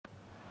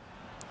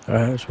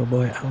Alright, it's your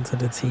boy out to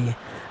the T,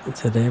 and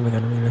today we're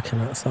going to be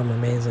looking at some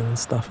amazing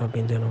stuff I've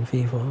been doing on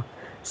FIFA.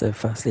 So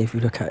firstly, if you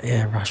look at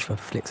here, Rashford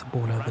flicks a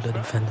ball over the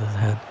defender's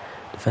head,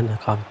 defender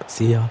come,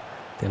 see ya,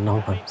 then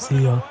another one,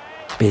 see ya,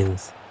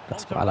 bins.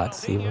 That's what I like to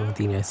see when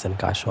Ronaldinho send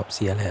guy shop,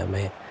 see ya later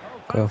mate.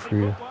 Go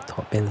through,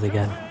 top bins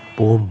again,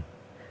 boom.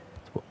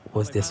 What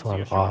was this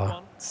one?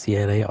 See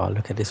ya later,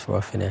 look at this for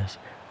a finish.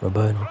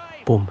 Rabona,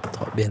 boom,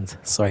 top bins,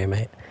 sorry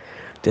mate.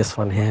 This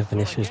one here,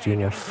 Vinicius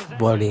Jr.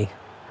 volley.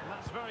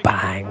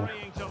 Bang!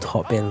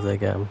 Top bins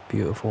again.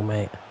 Beautiful,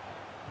 mate.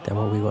 Then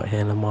what we got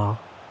here, Lamar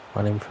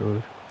running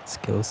through.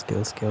 Skill.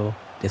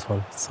 This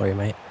one, sorry,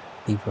 mate.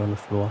 Leave her on the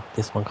floor.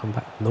 This one come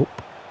back.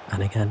 Nope.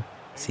 And again,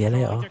 see you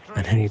later.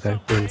 And then you go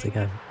bins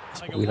again.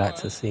 That's what we like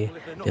to see.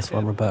 This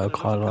one, Roberto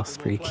Carlos,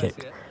 free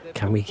kick.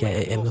 Can we get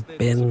it in the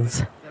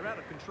bins?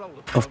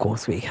 Of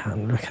course we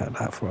can. Look at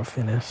that for a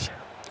finish.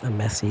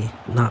 And Messi,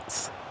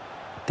 nuts.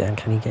 Then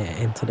can he get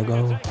it into the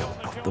goal?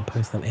 Off the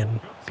post and in.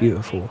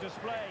 Beautiful.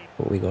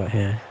 What we got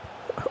here,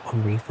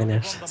 on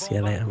refinish, see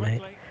you later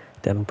mate.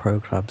 Then pro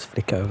clubs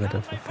flick over the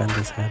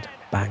defender's head,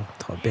 bang,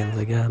 top bins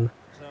again.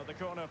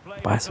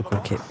 Bicycle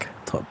kick,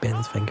 top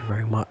bins, thank you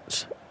very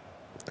much.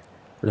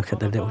 Look at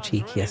the little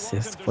cheeky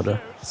assist for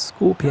the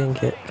scorpion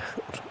kick.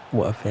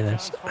 What a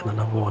finish. And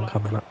another one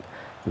coming up,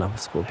 another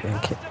scorpion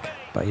kick.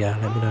 But yeah,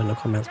 let me know in the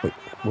comments what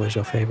was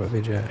your favourite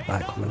video.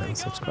 Like, comment and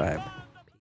subscribe.